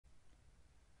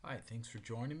Hi, thanks for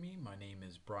joining me. My name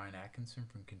is Brian Atkinson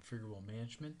from Configurable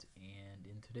Management, and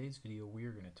in today's video we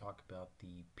are going to talk about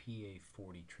the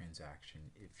PA40 transaction.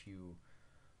 If you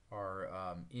are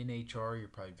in HR, you're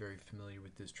probably very familiar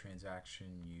with this transaction.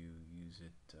 You use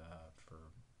it for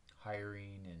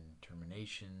hiring and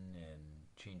termination and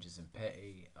changes in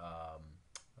pay,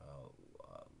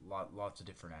 lots of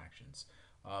different actions.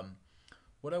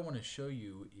 What I want to show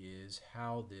you is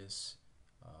how this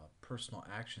personal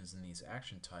actions in these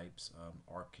action types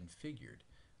are configured.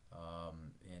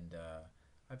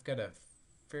 I've got a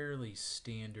fairly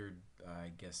standard,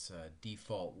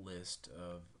 default list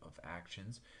of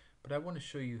actions, but I want to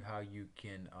show you how you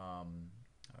can,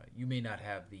 you may not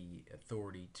have the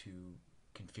authority to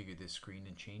configure this screen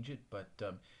and change it, but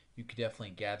you could definitely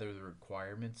gather the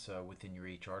requirements within your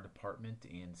HR department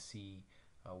and see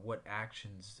what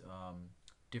actions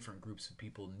different groups of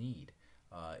people need.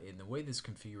 And the way this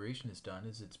configuration is done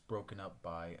is it's broken up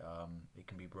by, it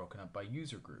can be broken up by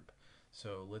user group.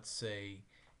 So let's say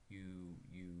you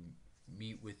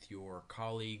meet with your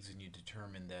colleagues and you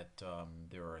determine that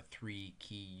there are three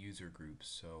key user groups.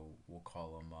 So we'll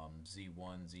call them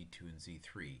Z1, Z2, and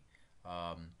Z3.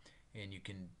 And you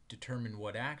can determine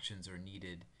what actions are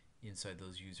needed inside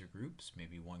those user groups.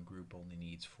 Maybe one group only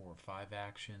needs 4 or 5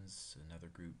 actions, another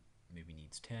group maybe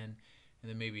needs 10, and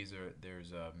then maybe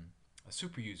there's a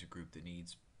super user group that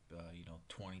needs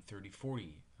 20, 30,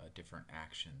 40 different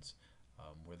actions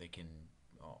where they can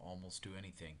almost do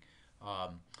anything.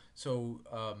 So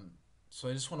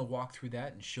I just want to walk through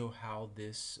that and show how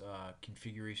this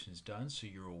configuration is done so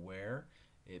you're aware.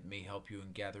 It may help you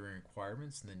in gathering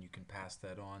requirements, and then you can pass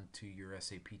that on to your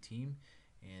SAP team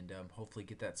and hopefully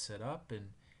get that set up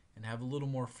and have a little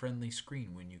more friendly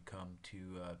screen when you come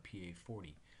to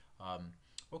PA40.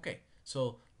 Okay,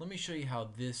 so let me show you how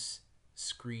this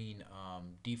screen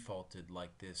defaulted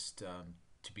like this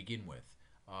to begin with.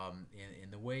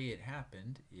 And the way it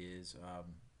happened is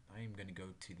I am going to go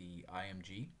to the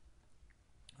IMG.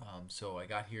 So I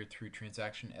got here through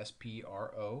transaction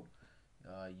SPRO.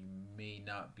 You may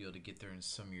not be able to get there in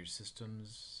some of your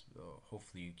systems.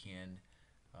 Hopefully you can.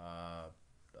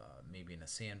 Maybe in a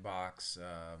sandbox,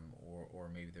 or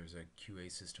maybe there's a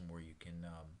QA system where you can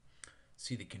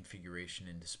see the configuration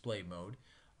in display mode.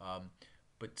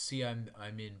 But see,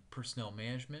 I'm in personnel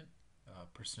management,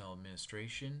 personnel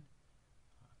administration,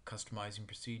 customizing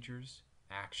procedures,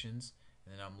 actions,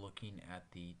 and then I'm looking at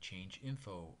the change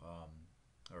info,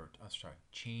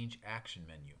 change action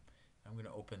menu. I'm going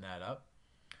to open that up.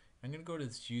 I'm going to go to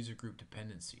this user group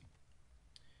dependency.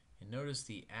 And notice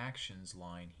the actions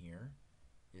line here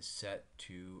is set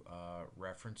to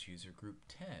reference user group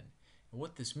 10. And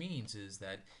what this means is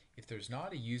that if there's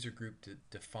not a user group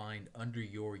defined under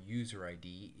your user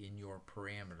ID in your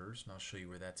parameters, and I'll show you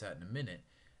where that's at in a minute,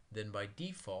 then by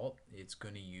default it's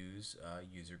going to use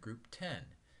user group 10.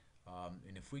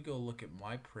 And if we go look at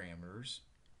my parameters,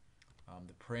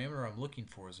 the parameter I'm looking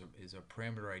for is a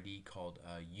parameter ID called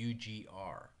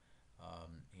UGR.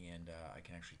 I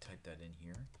can actually type that in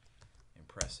here and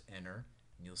press enter,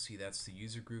 and you'll see that's the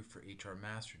user group for HR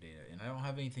master data, and I don't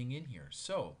have anything in here.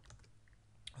 So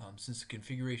since the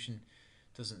configuration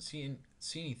doesn't see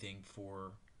anything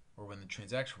for, or when the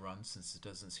transaction runs, since it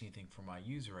doesn't see anything for my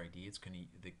user ID, it's going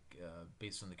to,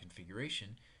 based on the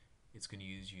configuration, it's going to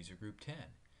use user group 10.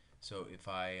 So if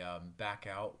I back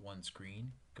out one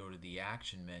screen, go to the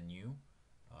action menu,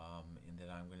 and then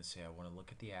I'm going to say I want to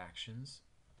look at the actions,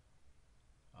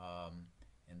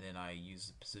 and then I use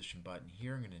the position button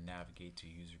here. I'm going to navigate to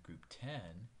user group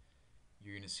 10.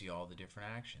 You're going to see all the different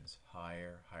actions: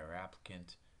 hire, hire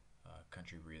applicant,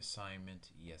 country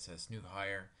reassignment, ESS new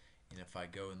hire. And if I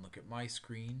go and look at my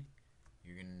screen,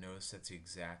 you're going to notice that's the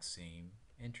exact same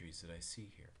entries that I see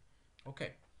here.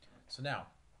 Okay, so now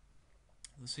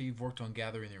let's say you've worked on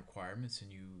gathering the requirements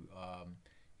and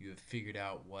you have figured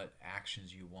out what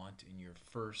actions you want in your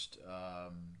first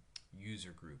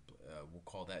user group. We'll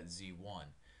call that Z1.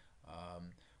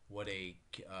 What a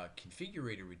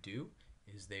configurator would do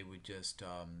is they would just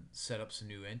set up some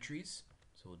new entries.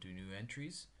 So we'll do new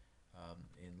entries,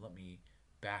 and let me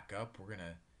back up. We're going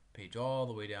to page all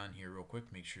the way down here real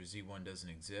quick, make sure Z1 doesn't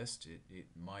exist. It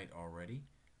might already,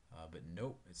 but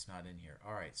nope, it's not in here.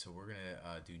 Alright, so we're going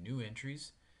to do new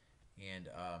entries, and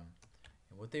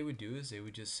what they would do is they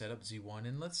would just set up Z1,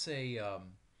 and let's say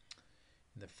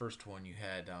in the first one you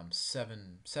had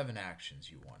seven actions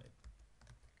you wanted.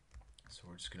 So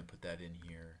we're just going to put that in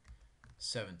here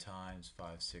 7 times,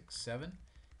 5, 6, 7,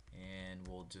 and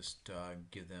we'll just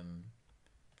give them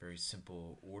very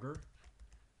simple order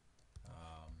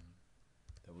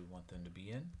that we want them to be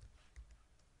in.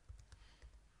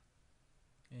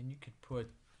 And you could put,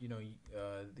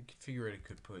 the configurator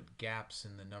could put gaps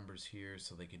in the numbers here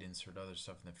so they could insert other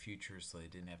stuff in the future so they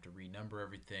didn't have to renumber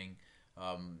everything.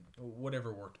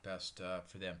 Whatever worked best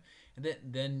for them. And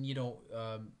then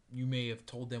you may have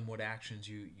told them what actions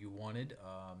you wanted,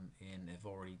 and have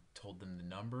already told them the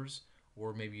numbers,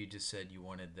 or maybe you just said you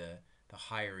wanted the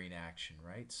hiring action,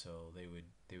 right? So they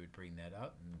would bring that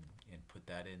up and put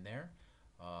that in there.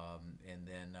 And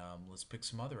then let's pick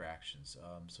some other actions.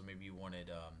 So maybe you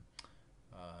wanted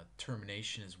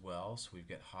termination as well. So we've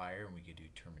got hire, and we could do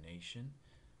termination.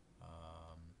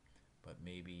 Um, but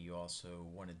maybe you also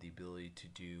wanted the ability to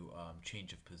do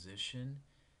change of position.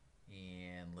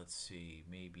 And let's see,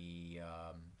 maybe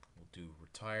we'll do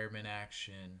retirement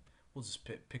action. We'll just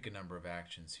pick a number of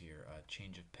actions here.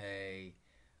 Change of pay.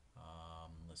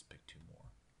 Let's pick two more.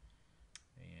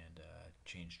 And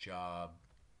change job.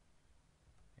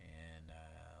 And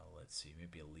let's see,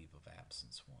 maybe a leave of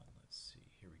absence one. Let's see,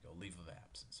 here we go, leave of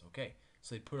absence. Okay,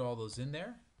 so they put all those in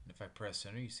there, and if I press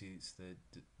enter, you see the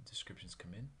descriptions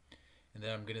come in, and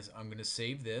then I'm gonna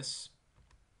save this.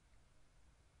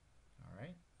 All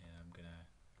right, and I'm gonna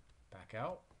back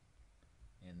out,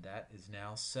 and that is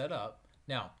now set up.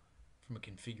 Now, from a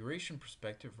configuration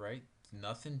perspective, right,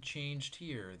 nothing changed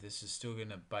here. This is still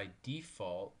gonna, by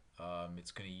default,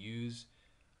 it's gonna use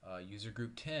user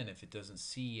group 10 if it doesn't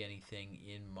see anything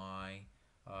in my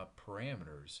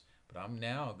parameters. But I'm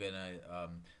now gonna,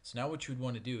 so now what you would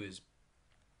want to do is,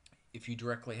 if you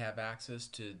directly have access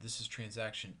to, this is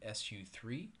transaction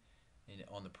SU3 and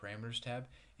on the parameters tab,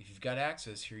 if you've got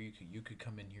access here, you could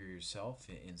come in here yourself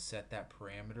and set that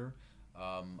parameter.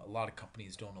 A lot of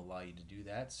companies don't allow you to do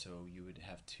that, so you would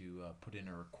have to put in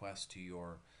a request to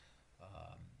your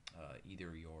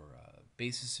either your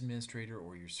basis administrator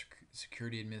or your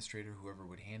security administrator, whoever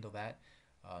would handle that,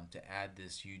 to add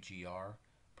this UGR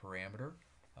parameter,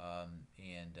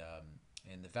 and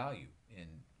the value.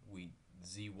 And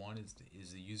Z1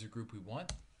 is the user group we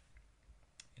want,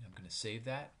 and I'm going to save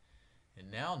that.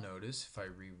 And now notice if I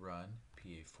rerun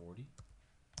PA40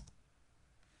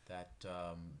 that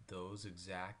those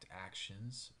exact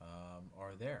actions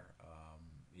are there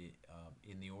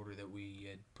in the order that we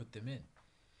had put them in.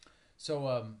 So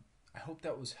I hope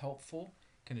that was helpful.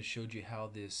 Kind of showed you how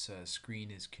this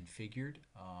screen is configured,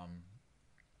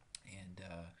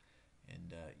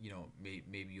 and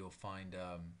maybe you'll find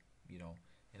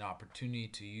an opportunity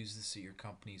to use this at your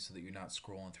company so that you're not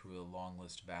scrolling through a long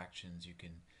list of actions. You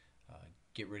can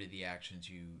get rid of the actions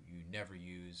you never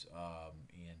use,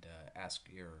 and ask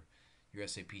your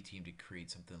SAP team to create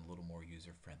something a little more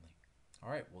user friendly. All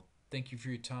right, well, thank you for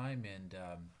your time, and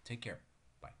take care.